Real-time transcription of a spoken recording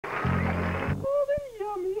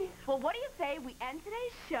Well, what do you say we end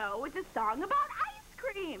today's show with a song about ice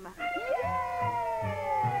cream? Yay!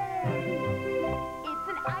 It's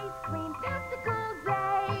an ice cream testicle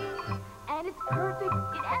day, and it's perfect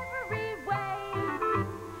in every way.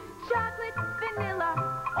 Chocolate, vanilla,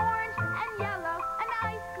 orange, and yellow, an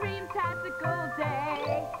ice cream testicle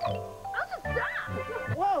day. I'll just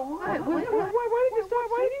stop! Whoa, why did you stop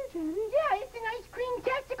waiting, Jenny? Yeah, it's an ice cream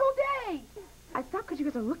testicle day. I stopped because you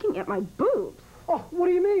guys are looking at my boobs. Oh, what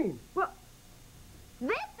do you mean? Well,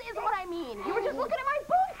 this is what I mean. You were just looking at my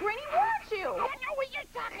boobs, Granny, weren't you? I know what you're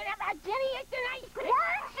talking about, Jenny. It's an ice cream.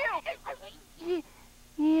 Weren't you?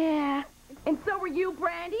 Yeah. And so were you,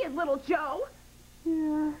 Brandy, and little Joe?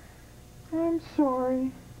 Yeah, I'm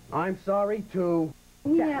sorry. I'm sorry, too.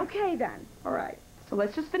 Yeah. Okay, then. All right. So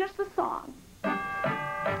let's just finish the song. It's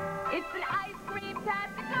an ice cream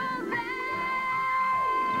testicle day!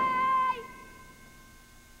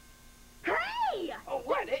 Hey! Oh,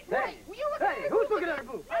 what? Hey, Were you looking at her who's boobs? looking at her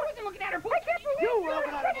boobs? I wasn't looking at her boobs. I can't believe You were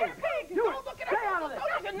looking at her boobs. You Don't look at her stay out of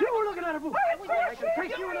boobs. this. You were looking at her boobs.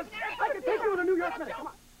 I can take you in a New York minute. Come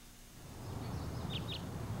on.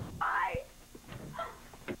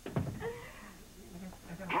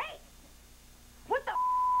 Hey! What the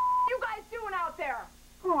you guys doing out there?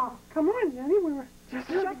 Oh, come on, Jenny. We were just...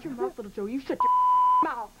 Shut your mouth, little Joe. You shut your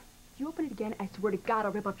mouth. If you open it again, I swear to God,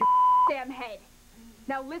 I'll rip off your damn head.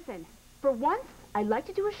 Now listen, for once, I'd like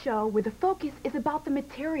to do a show where the focus is about the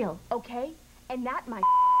material, okay? And not my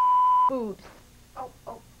boobs. Oh.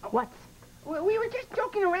 What? Well, we were just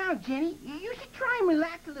joking around, Jenny. You should try and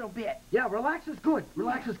relax a little bit. Yeah, relax is good.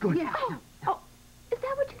 Relax is good. Yeah. Oh, is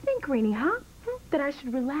that what you think, Greenie, huh? That I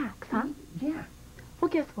should relax, huh? Yeah. Well,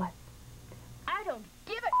 guess what? I don't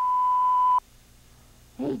give a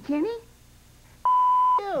Hey, Jenny.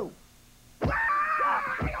 You.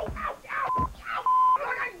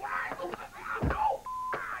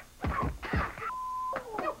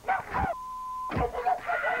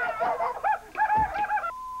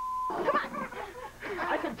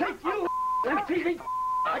 I can take you, MTV.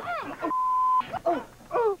 Oh.